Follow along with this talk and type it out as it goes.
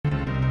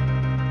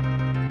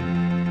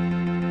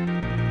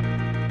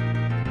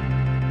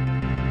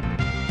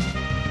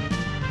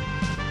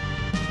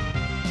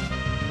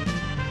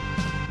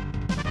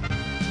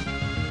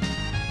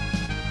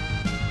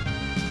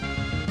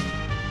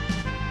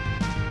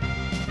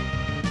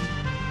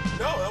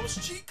That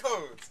was cheat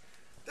codes.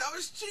 That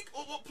was cheat.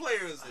 What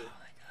player is it? Oh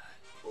my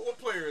god. What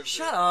player is it?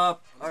 Shut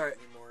up. All right.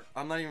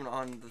 I'm not even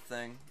on the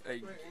thing.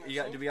 Hey, we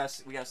gotta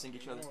sync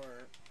each other.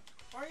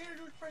 All you gotta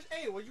do is press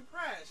A. What'd you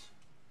press?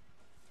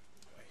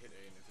 I hit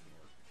A and it didn't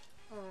work.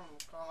 Oh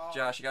god.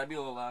 Josh, you gotta be a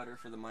little louder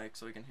for the mic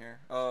so we can hear.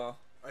 Oh.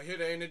 I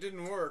hit A and it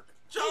didn't work.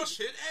 Josh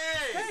hit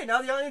A! Hey,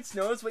 now the audience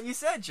knows what you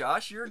said,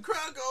 Josh. The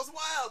crowd goes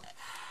wild!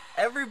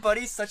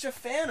 Everybody's such a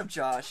fan of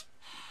Josh.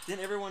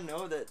 Didn't everyone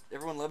know that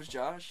everyone loves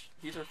Josh?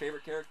 He's our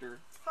favorite character.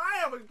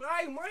 Hi,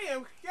 everybody. My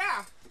name's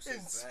yeah. In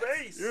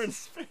space! You're in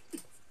space.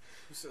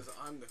 Who says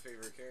I'm the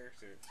favorite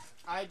character?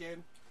 I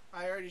did.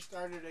 I already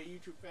started a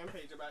YouTube fan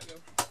page about you.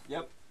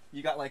 Yep.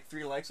 You got like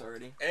 3 likes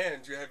already.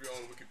 And you have your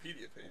own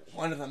Wikipedia page.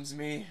 One of them's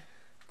me.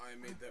 I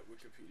made that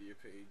Wikipedia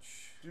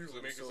page. You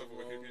usually make yourself a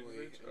Wikipedia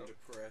page? And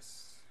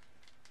depressed.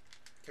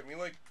 Can we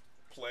like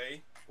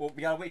play? Well,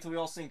 we gotta wait till we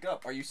all sync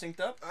up. Are you synced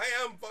up? I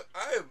am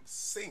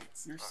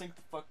synced. You're synced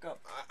the fuck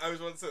up. I was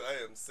about to say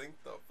I am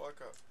synced the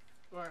fuck up.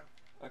 Where?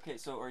 Okay,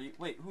 so are you?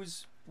 Wait,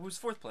 who's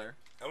 4th player?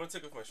 I'm gonna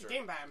take off my shirt.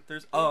 Game bam.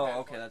 There's. Game Oh, bam.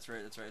 okay, that's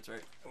right.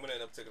 I'm gonna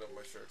end up taking off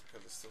my shirt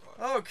because it's too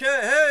hot. Okay,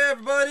 hey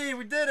everybody,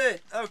 we did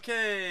it.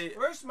 Okay.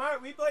 We're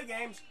smart. We play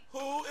games.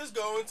 Who is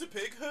going to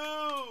pick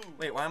who?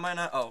 Wait, why am I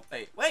not? Oh,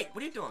 wait,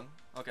 what are you doing?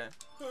 Okay.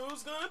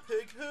 Who's gonna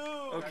pick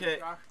who? Okay.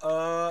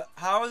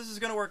 How is this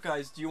gonna work,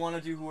 guys? Do you want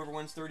to do whoever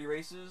wins 30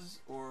 races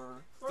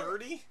or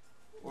 30?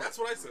 That's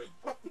what I said.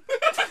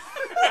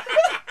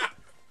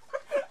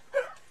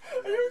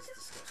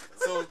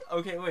 So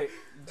okay, wait.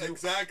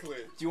 Exactly.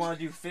 Do you want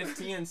to do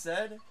 15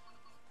 instead?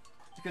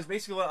 Because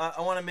basically, I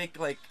want to make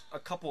like a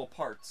couple of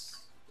parts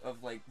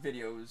of like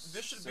videos.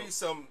 This should be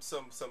some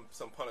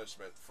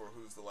punishment for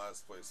who's the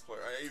last place player.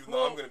 Even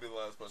though I'm gonna be the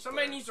last place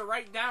Somebody player. needs to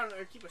write down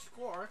or keep a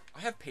score. I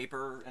have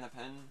paper and a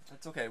pen.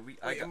 That's okay.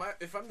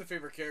 If I'm the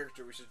favorite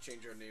character, we should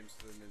change our names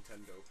to the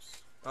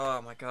Nintendos.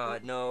 Oh my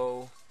god,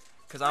 no.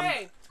 Cause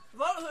Hey,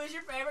 vote who's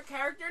your favorite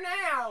character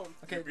now.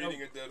 Okay. You're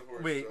beating a dead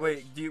horse. Wait.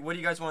 What do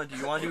you guys want to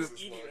do? You want to do? What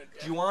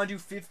Do you want to do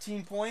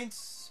 15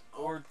 points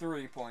or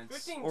 30 points?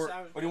 15 or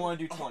sounds do you good. want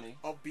to do 20?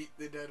 I'll beat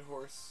the dead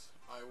horse.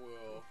 I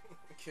will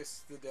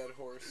kiss the dead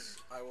horse.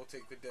 I will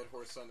take the dead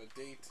horse on a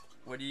date.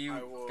 What do I you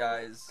will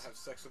guys? have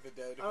sex with the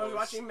dead I horse. was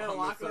watching on the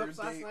Metalocalypse third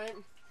last date. night,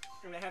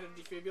 and they had a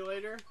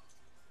defibrillator,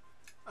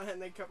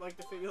 and they kept like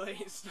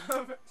defibrillating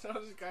stuff. So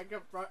this guy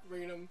kept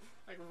bringing them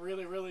like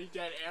really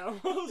dead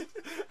animals,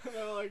 and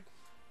they're like,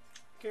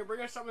 "Can you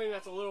bring us something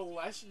that's a little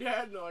less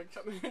dead?" And they're like,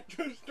 "Something that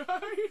just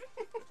died."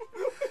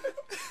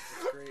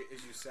 As great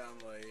as you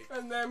sound like.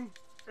 And then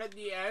at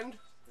the end,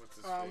 What's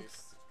his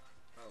face?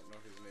 I don't know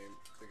his name.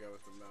 The guy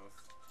with the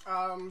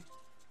mouth.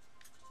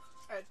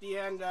 at the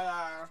end,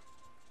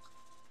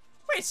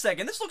 Wait a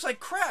second. This looks like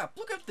crap.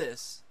 Look at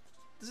this.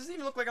 Does this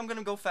even look like I'm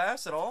gonna go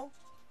fast at all?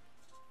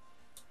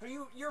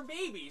 you're a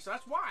baby, so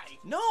that's why.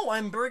 No,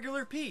 I'm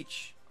regular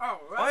Peach. Oh,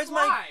 that's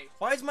why.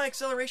 Why is my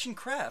acceleration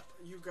crap?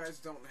 You guys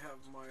don't have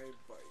my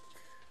bike.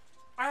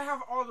 I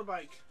have all the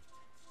bikes.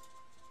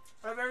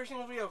 I have every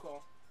single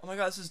vehicle. Oh my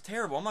god, this is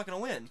terrible. I'm not gonna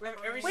win. We have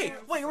every Wait,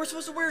 single... we're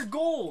supposed to wear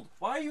gold.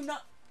 Why are you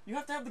not? You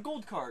have to have the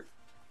gold cart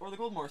or the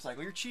gold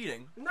motorcycle. You're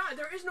cheating. Nah,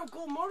 there is no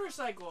gold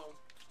motorcycle.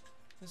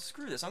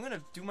 Screw this. I'm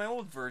gonna do my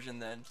old version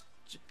then.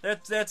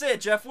 That's it.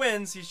 Jeff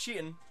wins. He's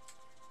cheating.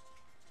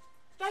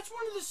 That's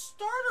one of the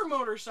starter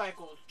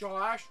motorcycles,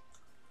 Josh.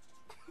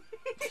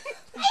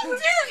 How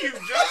dare you, John?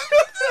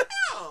 What the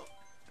hell?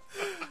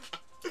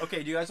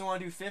 Okay, do you guys want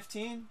to do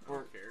 15 I or?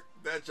 don't care.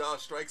 That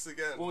Josh strikes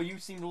again. Well, you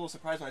seemed a little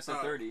surprised when I said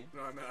 30.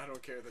 No, I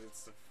don't care that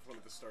it's one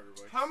of the starter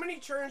bikes. How many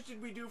turns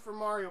did we do for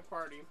Mario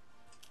Party?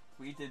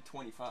 We did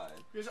 25.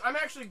 Because I'm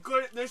actually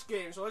good at this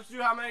game, so let's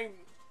do how many...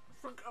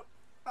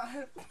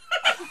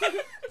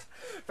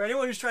 For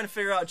anyone who's trying to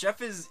figure out,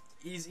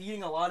 he's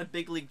eating a lot of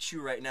Big League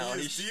Chew right now.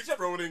 He's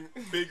deep-throating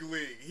Big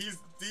League. He's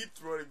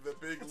deep-throating the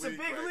Big It's League a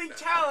big right league now.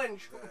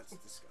 challenge. That's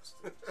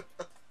disgusting.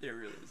 It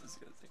really is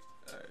disgusting.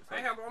 Alright, I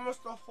fine. have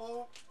almost the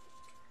whole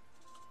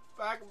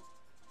back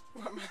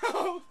of my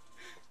mouth.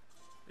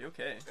 You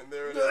okay? And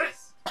there it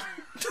is. I'm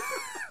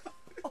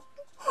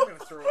gonna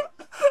throw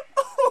up.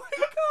 Oh my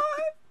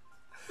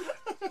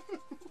god!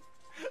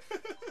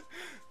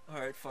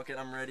 Alright, fuck it,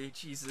 I'm ready.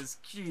 Jesus,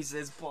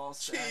 ball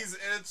sack.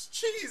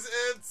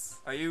 Cheese-its!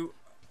 Are you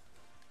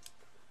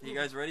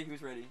guys ready?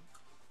 Who's ready?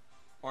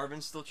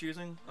 Arvin's still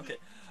choosing? Okay.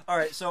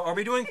 Alright, so are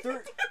we doing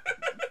 30?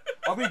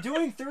 Are we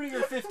doing 30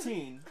 or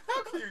 15?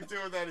 How can you do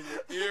that in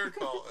your ear,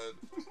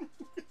 Colton?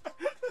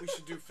 We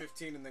should do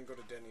 15 and then go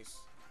to Denny's.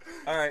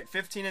 Alright,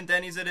 15 and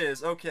Denny's it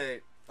is.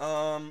 Okay.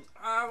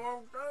 I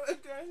won't go to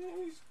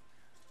Denny's.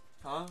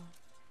 Huh?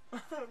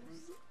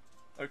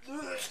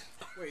 Okay.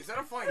 Wait, is that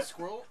a flying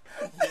squirrel?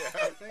 Yeah.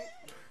 I think.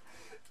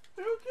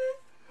 Okay.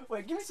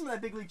 Wait, give me some of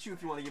that Big League Chew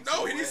if you want to give No,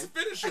 some he needs to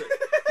away. finish it.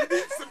 He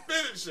needs to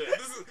finish it.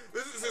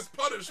 This is his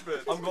punishment.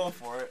 I'm going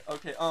for it.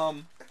 Okay,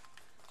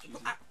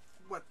 Jesus.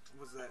 What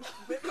was that?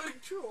 Big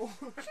league chew.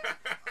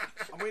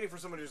 I'm waiting for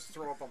someone to just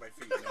throw up on my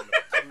feet and I'm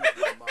gonna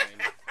lose my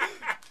mind.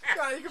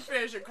 God, you can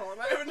finish it, Colin.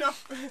 I have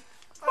enough.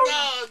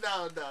 No.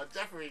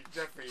 Jeffrey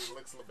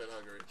looks a little bit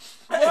hungry.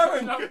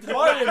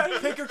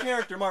 Marvin, pick your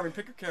character. Marvin,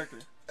 pick your character.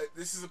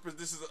 This is a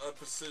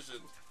precision.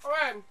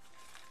 Alright.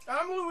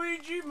 I'm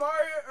Luigi,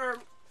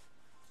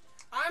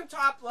 I'm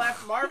top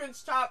left,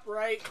 Marvin's top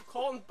right,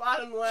 Colton's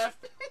bottom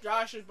left,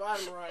 Josh is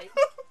bottom right.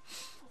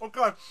 Oh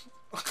god.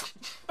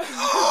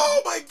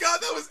 Oh my god,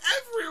 that was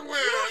everywhere!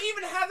 You don't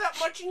even have that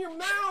much in your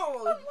mouth!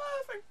 I'm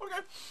laughing. Okay.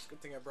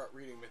 Good thing I brought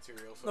reading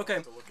material, so Okay. I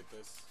have to look at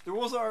this. The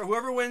rules are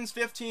whoever wins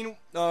 15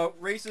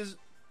 races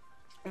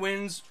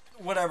wins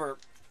whatever.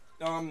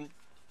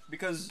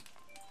 Because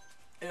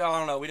I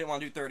don't know, we didn't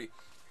want to do 30.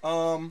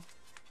 No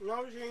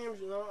teams,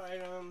 no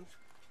items.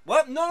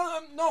 What? No,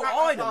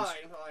 all items. All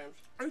items.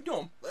 What are you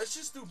doing? Let's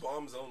just do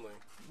bombs only.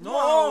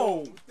 No.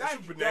 Let's That's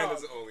do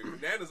bananas dumb. only.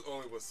 Bananas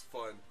only was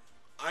fun.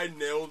 I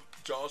nailed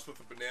Josh with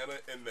a banana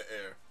in the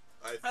air.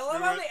 I love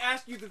how they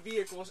asked you the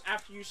vehicles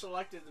after you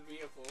selected the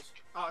vehicles.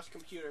 Oh, it's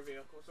computer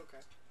vehicles, okay.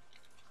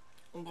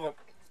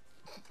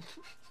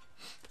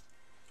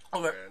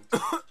 Okay.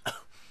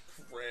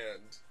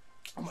 Grand.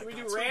 Oh my Should we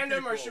God. do Two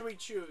random or people. should we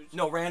choose?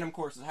 No, random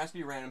courses. It has to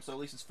be random, so at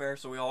least it's fair,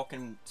 so we all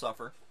can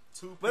suffer.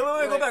 Two Wait,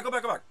 people, go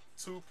back.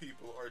 Two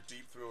people are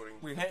deep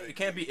throating. It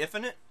can't be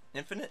infinite?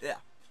 Infinite? Yeah.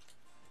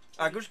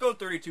 Alright, just go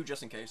 32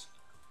 just in case.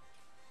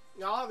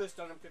 No, I'll have this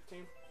done in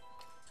 15.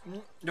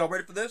 Y'all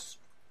ready for this?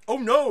 Oh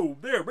no,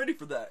 they're ready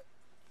for that.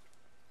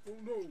 Oh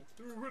no,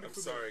 they're ready I'm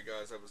sorry,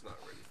 guys, I was not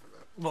ready for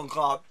that. Oh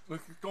god, this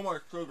is so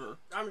much sugar.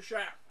 I'm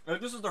Shaq.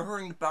 This is the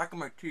hurting the back of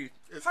my teeth.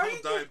 It's How called do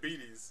you think-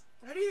 diabetes.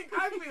 How do you think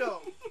I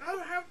feel? I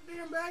don't have a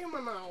damn bag in my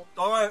mouth.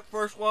 Alright,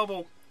 first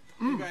level.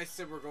 You guys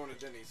said we're going to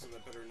Denny, so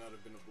that better not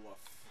have been a bluff.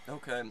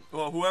 Okay,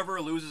 well,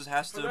 whoever loses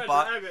has I'm to not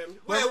buy. driving.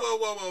 Wait,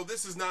 whoa,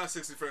 this is not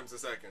 60 frames a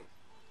second.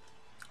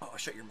 Oh,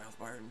 shut your mouth,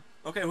 Byron.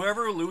 Okay,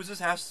 whoever loses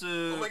has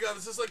to. Oh my god,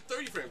 this is like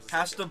 30 frames a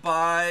has to second.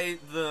 buy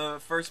the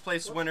first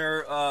place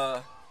winner.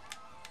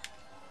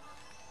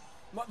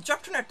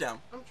 Jeff, turn that down.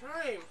 I'm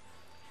trying.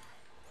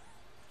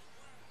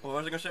 What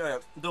was I gonna say?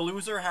 The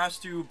loser has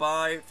to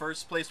buy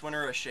first place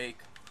winner a shake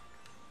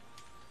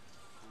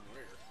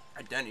Where?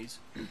 at Denny's.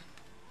 Oh, yeah,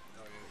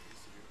 they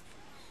used to do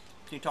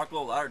it. Can you talk a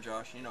little louder,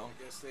 Josh? You know,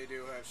 I guess they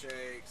do have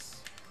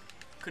shakes.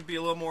 could be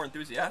a little more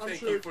enthusiastic. Thank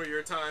sure. you for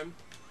your time.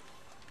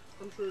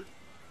 I'm sure.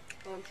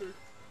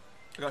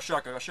 I got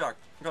shocked.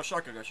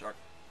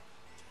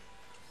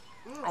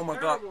 Oh my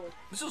god. Terrible.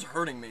 This is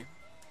hurting me.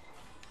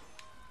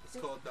 It's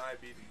called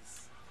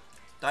diabetes.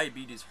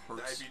 Diabetes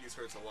hurts. Diabetes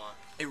hurts a lot.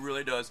 It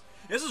really does.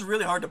 This is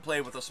really hard to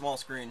play with a small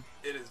screen.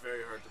 It is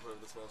very hard to play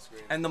with a small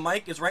screen. And the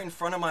mic is right in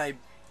front of my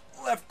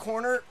left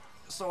corner,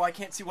 so I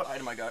can't see what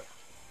item I got.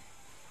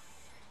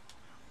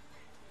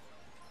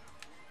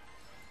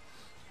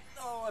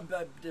 Oh,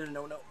 I didn't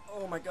know. No.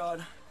 Oh my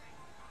god.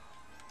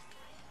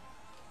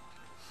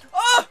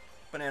 Ah!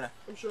 Banana.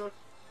 I'm shocked.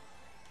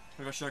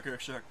 I got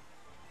shook.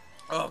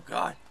 Oh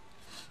god.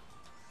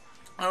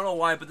 I don't know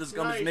why, but this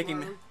gum is Nice, making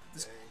me. Marvin.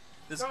 This, Dang.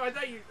 this, No, I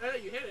thought you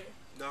hit it.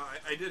 No,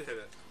 I did hit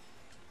it.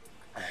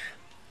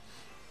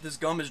 this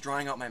gum is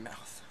drying out my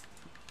mouth.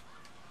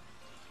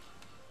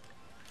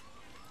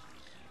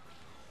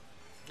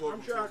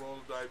 Welcome to the shocked. world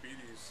of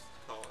diabetes,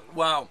 Colin.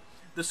 Wow.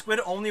 The squid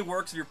only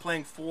works if you're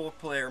playing full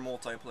player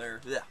multiplayer.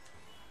 Yeah.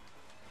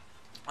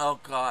 Oh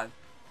god.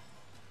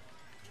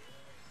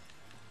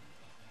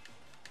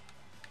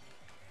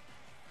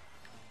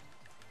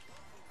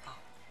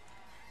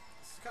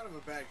 This is kind of a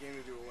bad game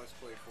to do a let's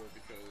play for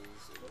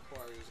because it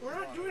requires. We're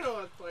not doing a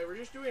let's play. We're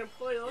just doing a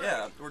play live.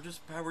 Yeah,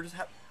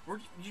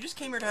 you just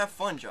came here to have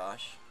fun,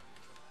 Josh.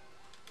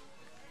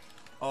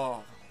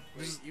 Oh.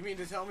 Wait, you mean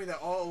to tell me that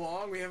all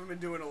along we haven't been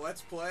doing a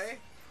let's play?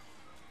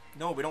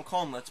 No, we don't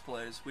call them let's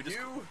plays. We just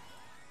You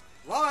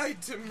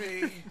lied to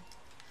me.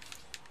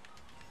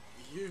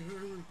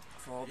 You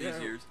for all these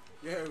years.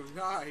 You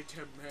lied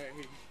to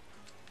me.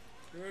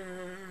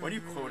 What are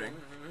you quoting?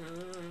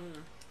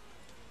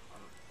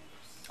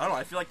 I don't know.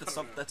 I feel like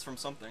that's from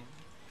something.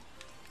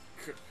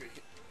 Could be.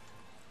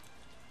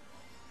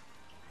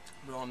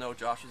 We all know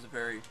Josh is a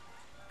very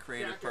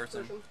creative Jacket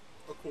person.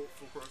 A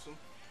quoteful person.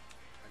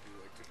 I do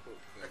like to quote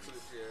things.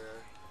 Actually, yeah.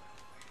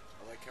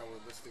 I like how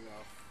we're listing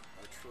off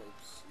our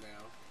tropes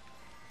now.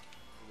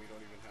 And we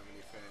don't even have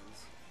any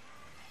fans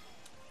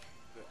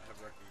that have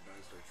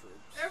recognized our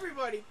tropes.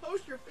 Everybody,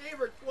 post your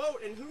favorite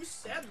quote and who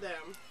said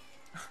them.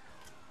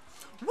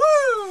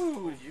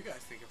 Woo! What do you guys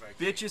think about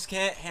Bitches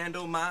can't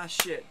handle my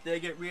shit. They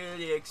get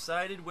really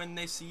excited when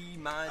they see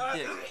my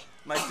dick.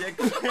 My dick.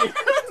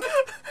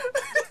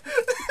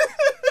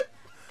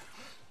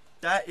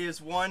 That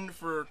is one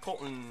for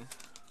Colton.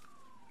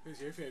 Who's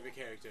your favorite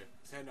character?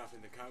 Send off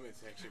in the comment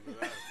section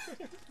below.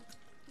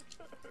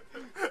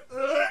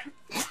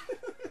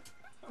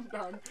 I'm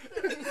done.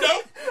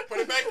 Nope! Put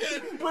it back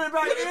in! Put it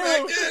back Put it back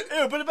in!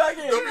 Ew, put it back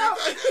in! Don't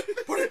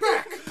put it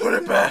back in! Put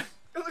it back!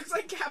 It looks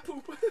like cat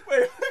poop. Wait,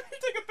 let me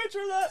take a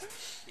picture of that.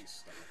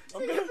 Please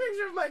stop. Take a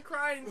picture of my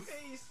crying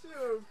face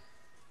too.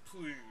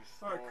 Please.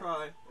 Alright,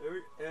 cry.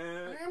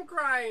 I am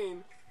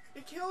crying.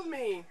 It killed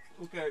me.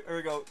 Okay, there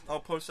we go. I'll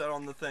post that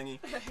on the thingy.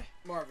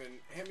 Marvin,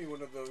 hand me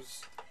one of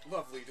those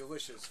lovely,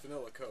 delicious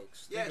vanilla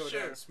Cokes. They Yeah, go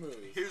sure. down smooth.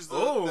 Here's the,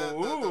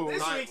 Oh,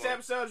 This diet week's one.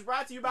 episode is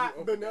brought to you by You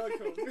opened Vanilla it.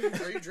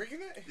 Coke. Are you drinking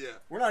it? Yeah.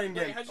 We're not even Wait,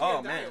 getting. how'd you Oh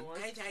get man. diet one?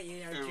 thought you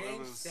It drink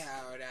was-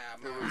 soda,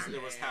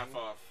 It was half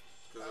off.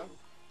 'Cause Oh. of-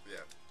 yeah.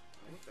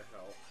 What the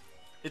hell?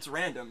 It's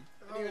random.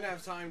 I didn't even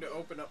have time to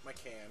open up my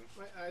can.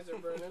 My eyes are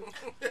burning.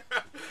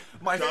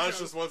 My Josh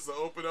just wants to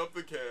open up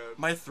the can.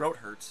 my throat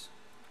hurts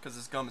because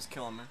this gum is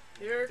killing me.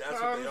 Here That's what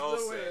comes they all the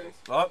say. wind.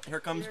 Oh, here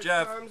comes Here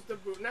Jeff. comes the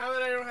boot. Now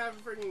that I don't have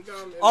freaking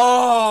gum.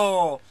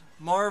 Oh,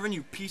 Marvin,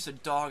 you piece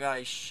of dog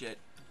eye shit.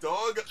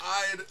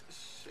 Dog-eyed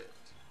shit.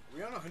 Are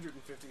we on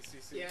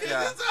 150cc? Yeah.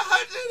 Yeah. It's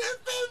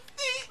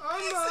 150.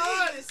 I'm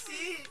on to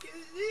see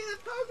the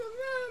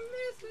Pokemon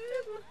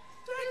Mr.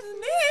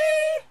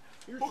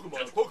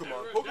 Pokemon,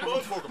 Pokemon,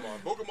 Pokemon,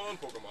 Pokemon, Pokemon,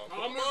 Pokemon,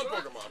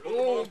 Pokemon,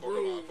 Pokemon,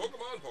 Pokemon,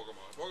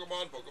 Pokemon,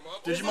 Pokemon,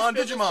 Pokemon. Digimon,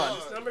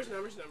 Digimon. Numbers.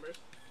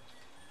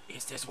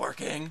 Is this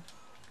working?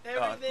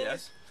 Everything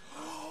Yes.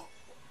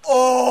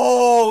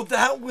 Oh,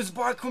 that was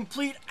by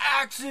complete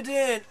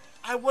accident.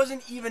 I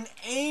wasn't even I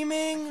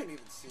aiming. can't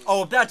even see.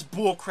 Oh, that's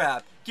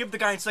bullcrap. Give the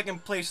guy in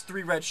second place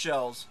 3 red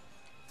shells.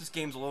 This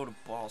game's a load of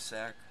ball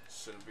sack.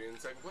 Shouldn't be in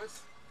second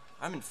place.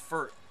 I'm in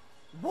first.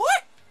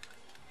 What?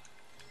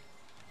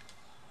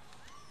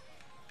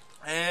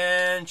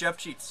 And Jeff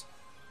cheats.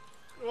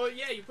 Well,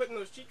 yeah, you put in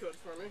those cheat codes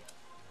for me.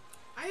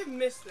 I have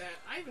missed that.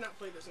 I have not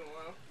played this in a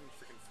while. I'm in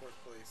freaking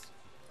 4th place.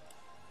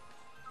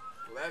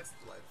 Well, that's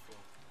delightful.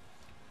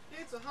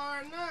 It's a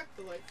hard knock,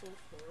 delightful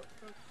sport.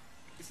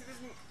 You see, this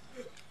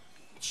isn't.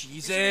 Jesus.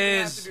 You shouldn't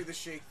even have to do the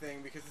shake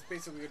thing because it's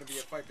basically going to be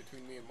a fight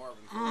between me and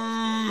Marvin. for the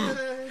last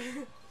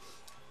place.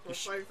 We'll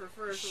fight for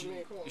first with me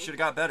and Colton. You should have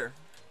got better.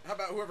 How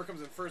about whoever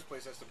comes in first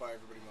place has to buy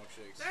everybody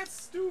milkshakes? That's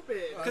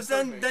stupid. Because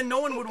That's then, perfect. no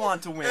one would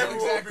want to win.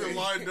 Everyone Exactly. will be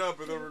lined up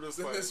and then we're just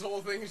Then fighting. this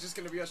whole thing is just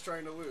going to be us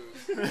trying to lose.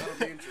 That'll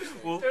be interesting.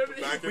 Well,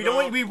 Back we it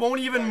don't. up. We won't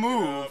even Back it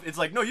move. up. It's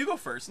like, no, you go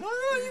first. No,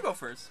 you go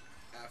first.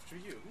 After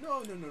you. No.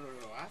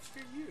 After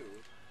you.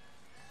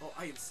 Well,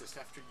 I insist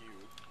after you.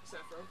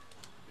 Saffron.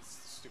 It's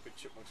stupid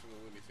chipmunks from the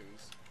Looney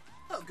Tunes.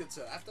 Oh, good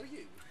sir. After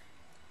you.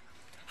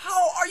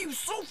 How are you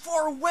so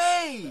far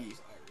away? That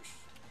was Irish.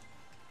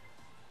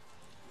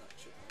 Not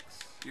chipmunks.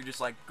 You're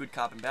just like good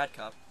cop and bad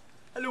cop.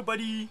 Hello,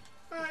 buddy.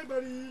 Hi,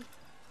 buddy.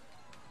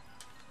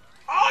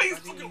 Oh, you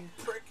Buddy. fucking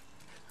prick.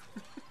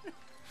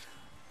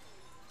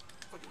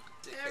 Fucking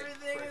dickhead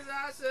Everything prick. is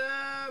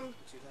awesome.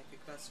 Would you like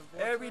a glass of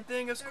water?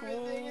 Everything is cool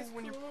Everything is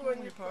when cool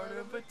you're part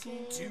of a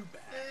team. Too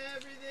bad.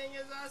 Everything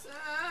is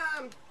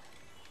awesome.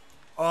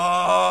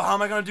 Oh, how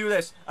am I gonna do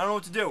this? I don't know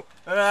what to do.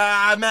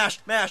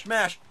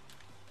 Mash.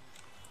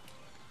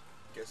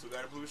 Guess who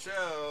got a blue You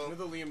shell? know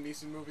the Liam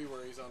Neeson movie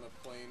where he's on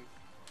a plane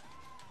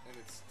and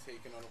it's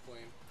taken on a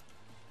plane?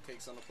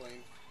 Takes on a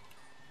plane?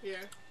 Yeah.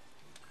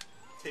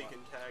 Taken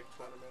tag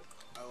tournament.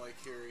 I like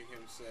hearing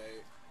him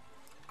say,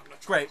 I'm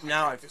not Great, trying to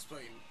now hijack I've- this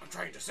plane. I'm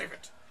trying to save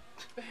it.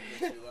 It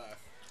makes me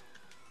laugh.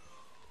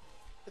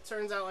 It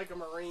turns out like a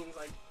Marine's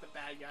like the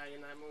bad guy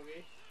in that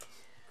movie.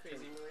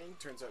 Crazy Marine.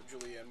 Turns out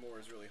Julianne Moore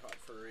is really hot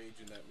for her age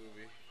in that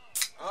movie.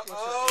 What's her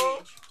Uh-oh.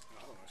 age?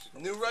 I don't know. She's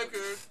New probably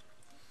record. 40s.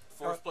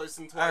 Fourth place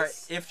in All right.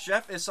 twice. If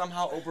Jeff is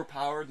somehow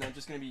overpowered, then it's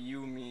just gonna be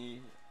you,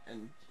 me,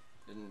 and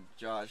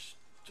Josh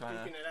trying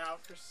Duking to it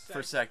out for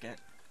a second.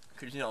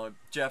 Cause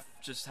Jeff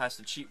just has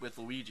to cheat with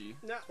Luigi.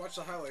 No. Watch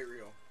the highlight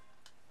reel.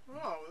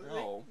 Oh,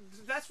 No.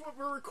 that's what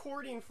we're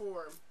recording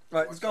for. Right,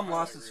 Watch this the gum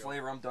lost highlight its reel.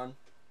 flavor. I'm done.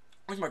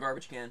 Where's my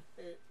garbage can?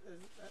 Is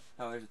that-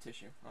 Oh, there's a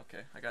tissue.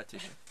 Okay, I got a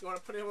tissue. You want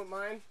to put it with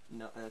mine?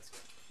 No, that's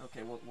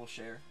okay. We'll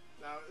share.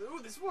 No.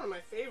 Ooh, this is one of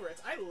my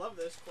favorites. I love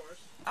this course.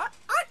 I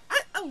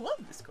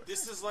love this course.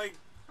 This is like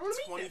I want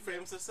to 20 meet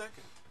frames a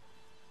second.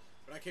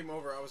 When I came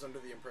over, I was under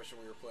the impression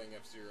we were playing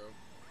F-Zero.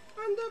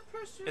 Under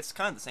pressure. It's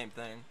kind of the same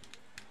thing.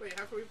 Wait,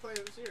 how can we play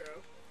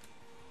F-Zero?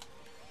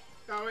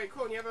 Oh wait,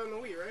 Colton, you have it on the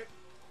Wii, right?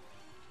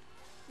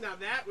 Now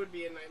that would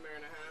be a nightmare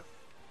and a half.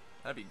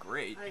 That'd be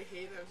great. I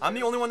hate F-Zero. I'm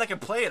the only one that can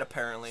play it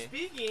apparently.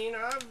 Speaking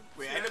of.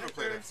 Wait, I never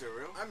played Smash,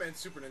 F-Zero. I meant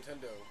Super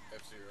Nintendo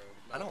F-Zero.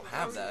 I don't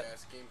have that.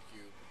 Ass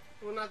GameCube.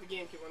 Well, not the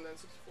GameCube one, then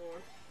 64.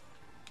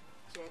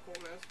 That's the one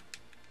Colton has.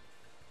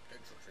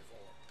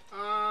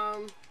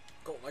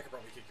 Colton, I could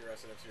probably kick your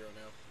ass at F-Zero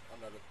now.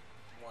 I'm not a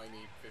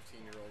whiny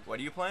 15-year-old. What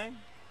are you playing?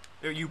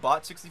 You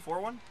bought 64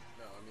 one?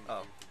 No, I mean the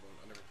Oh. GameCube one.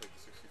 I never played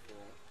the 64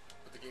 one.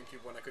 But the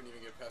GameCube one, I couldn't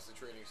even get past the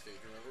training stage,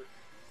 remember?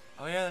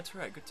 Oh yeah, that's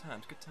right. Good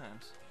times. Good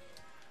times.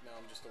 Now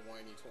I'm just a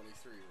whiny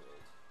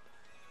 23-year-old.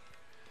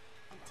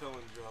 I'm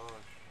telling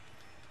Josh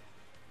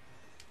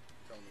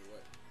Tell me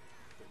what.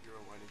 that you're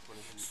a whiny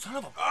 23. Son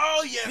of a.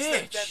 Oh yes,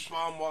 that Bitch.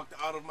 bomb walked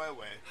out of my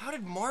way. How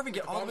did Marvin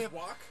get all the way up?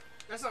 walk?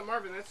 That's not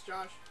Marvin, that's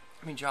Josh.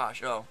 I mean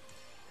Josh. Oh,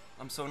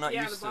 I'm so not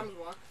Yeah, the used to. bombs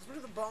walk Where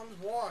do the bombs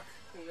walk?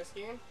 in this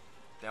game.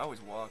 They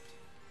always walked.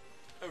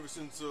 Ever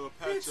since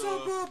patch It's a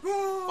bomb!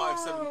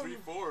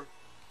 5734.7.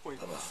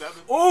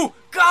 Oh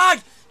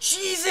God!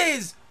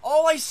 Jesus!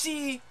 All I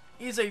see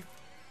is a.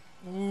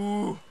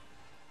 Ooh.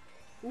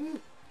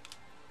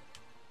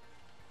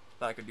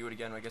 Thought I could do it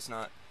again. I guess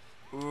not.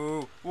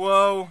 Ooh.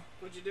 Whoa.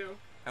 What'd you do?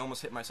 I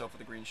almost hit myself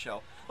with a green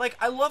shell. Like,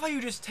 I love how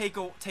you just take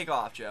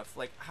off, Jeff.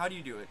 Like, how do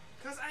you do it?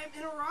 Because I'm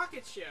in a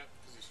rocket ship.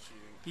 Because he's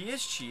cheating. He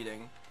is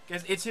cheating.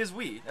 Because it's his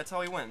Wii. That's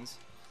how he wins.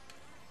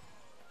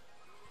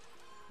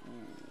 Ooh.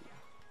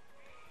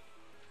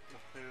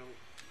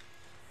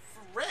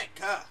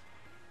 Fricka!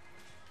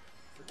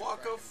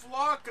 Waka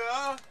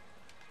flocka!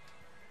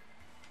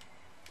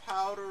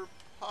 Powder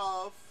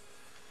puff.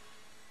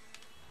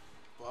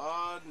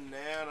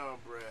 Banana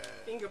bread.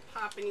 Finger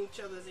popping each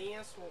other's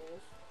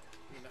assholes.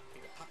 You're not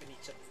finger popping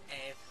each other's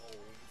assholes.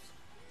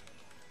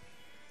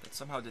 That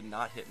somehow did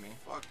not hit me.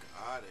 Fuck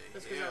outta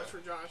That's because here. that was for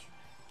Josh.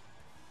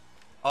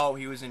 Oh,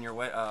 he was in your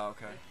way. Oh,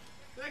 okay.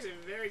 It's actually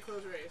a very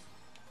close race.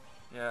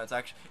 Yeah,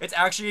 it's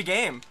actually a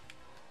game.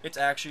 It's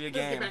actually a Let's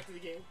get game. back to the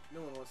game.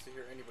 No one wants to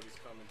hear anybody's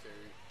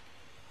commentary.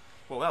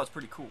 Well, that was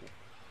pretty cool.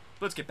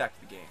 Let's get back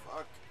to the game.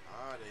 Fuck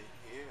outta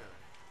here.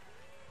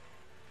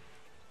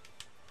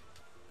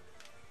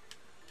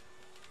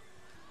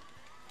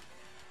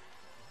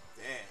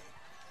 Dang.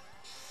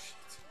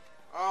 Shit.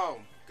 Oh,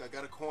 I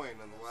got a coin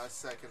on the last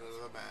second of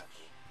the match.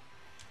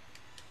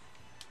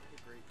 What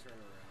a great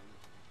turnaround.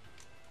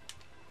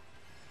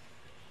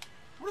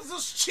 What is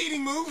those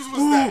cheating moves was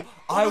Ooh, that?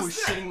 I What was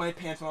that? shitting my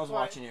pants when I was What?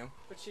 watching you.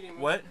 But she didn't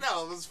move. What?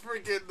 No, those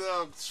freaking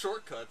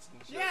shortcuts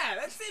and shit. Yeah,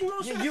 that's the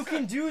most. Yeah, you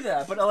can do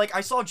that, but like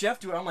I saw Jeff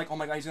do it. I'm like, oh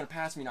my god, he's gonna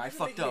pass me now. I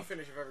fucked up.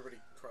 Finish if everybody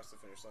crossed the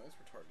finish line. It's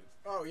retarded.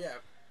 Oh yeah.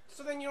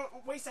 So then you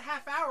don't waste a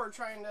half hour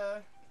trying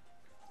to.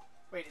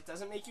 Wait, it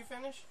doesn't make you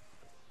finish?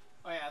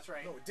 Oh yeah, that's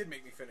right. No, it did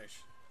make me finish.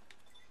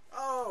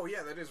 Oh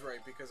yeah, that is right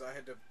because I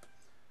had to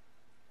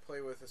play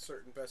with a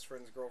certain best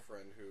friend's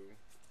girlfriend who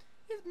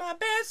It's my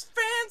best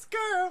friend's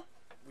girl.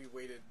 we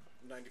waited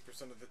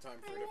 90% of the time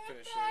for her to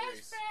finish the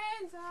race.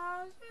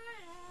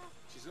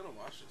 She's gonna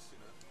watch this, you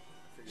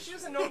know. She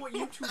doesn't know what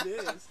YouTube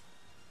is.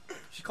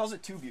 She calls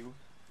it TubeU.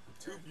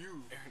 To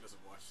you. Aaron doesn't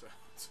watch that.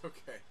 It's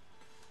okay.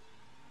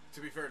 To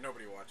be fair,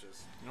 nobody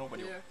watches,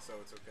 Nobody. Yeah. so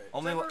it's okay.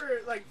 Only Except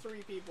for like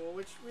 3 people,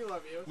 which we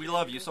love you. we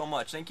love you so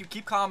much. Thank you.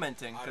 Keep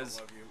commenting, I don't because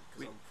love you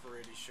because I'm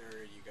pretty sure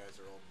you guys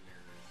are all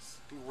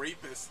nerds.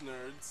 Rapist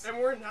nerds. And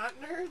we're not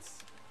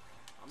nerds.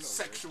 I'm no nerd.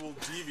 Sexual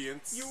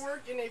deviants. You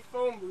work in a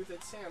phone booth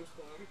at Sam's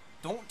Club.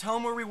 don't tell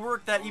them where we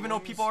work. That even though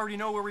people already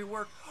know where we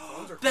work.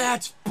 Phones are cool.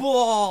 That's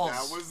balls.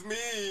 That was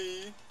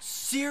me.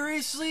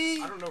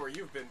 Seriously? I don't know where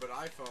you've been, but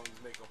iPhones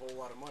make a whole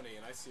lot of money,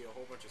 and I see a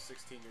whole bunch of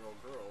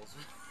 16-year-old girls.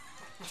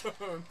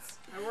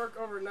 I work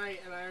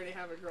overnight and I already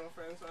have a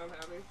girlfriend, so I'm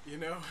happy. You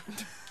know,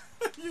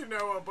 you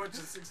know a bunch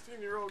of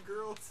 16-year-old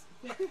girls.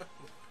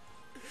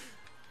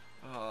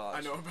 Oh,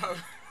 I know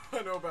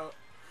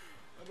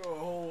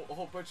a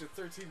whole bunch of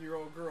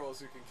 13-year-old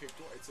girls who can kick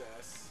Dwight's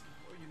ass.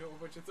 Oh, you know a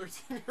bunch of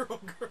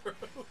 13-year-old girls.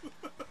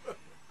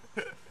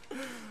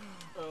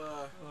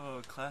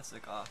 Oh,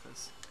 classic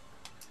Office.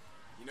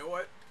 You know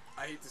what?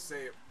 I hate to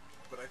say it,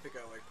 but I think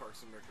I like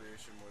Parks and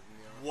Recreation more than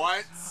The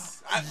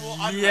Office.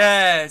 What?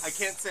 Yes.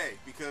 I can't say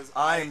because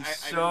I'm I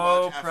so didn't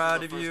watch after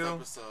proud the of first you.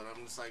 Episode.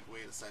 I'm just like,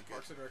 wait a second.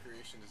 Parks and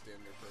Recreation is damn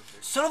near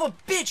perfect. Son of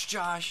a bitch,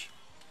 Josh.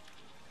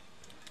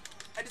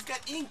 I just got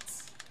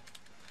inked.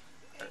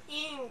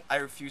 I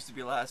refuse to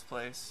be last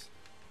place.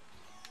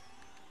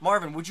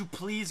 Marvin, would you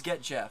please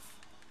get Jeff?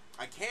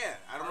 I can't.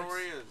 I don't know where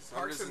he is. I'm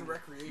Parks just- and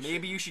Recreation.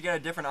 Maybe you should get a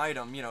different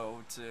item, you know,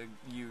 to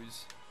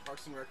use.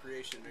 Parks and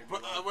Recreation. Maybe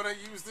But when I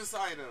use this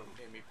item,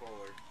 Amy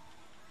Poehler.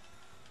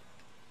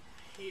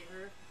 Hate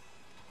her.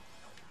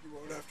 You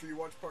won't after you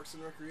watch Parks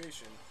and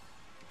Recreation.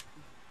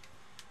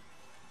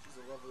 She's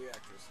a lovely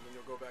actress, and then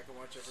you'll go back and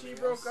watch everything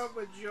She broke else. up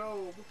with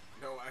Job.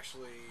 No,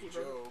 actually, He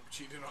Job broke-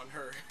 cheated on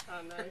her.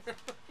 Oh, nice.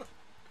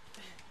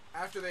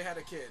 After they had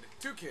a kid.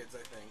 2 kids, I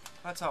think.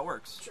 That's how it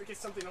works. Sure get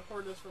something to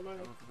hoard us for money.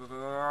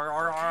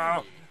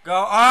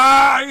 Go!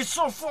 Ah! He's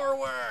so far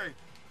away.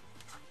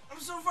 I'm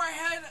so far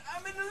ahead.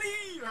 I'm in the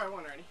lead. I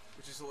won already.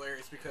 Which is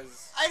hilarious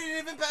because I didn't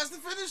even pass the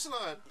finish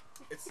line.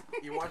 it's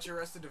you watch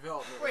Arrested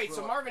Development. Wait, which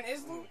so will- Marvin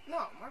is no?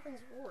 Marvin's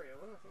Wario.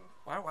 What the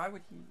fuck? Why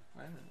would he?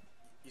 Why not?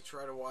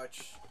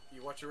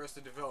 You watch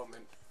Arrested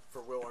Development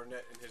for Will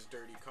Arnett and his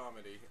dirty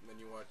comedy, and then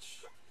you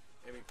watch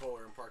Amy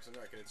Poehler in Parks and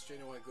Rec, and it's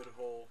genuine good,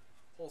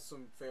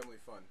 wholesome family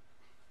fun,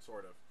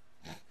 sort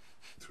of.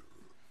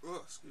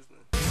 Oh, excuse me.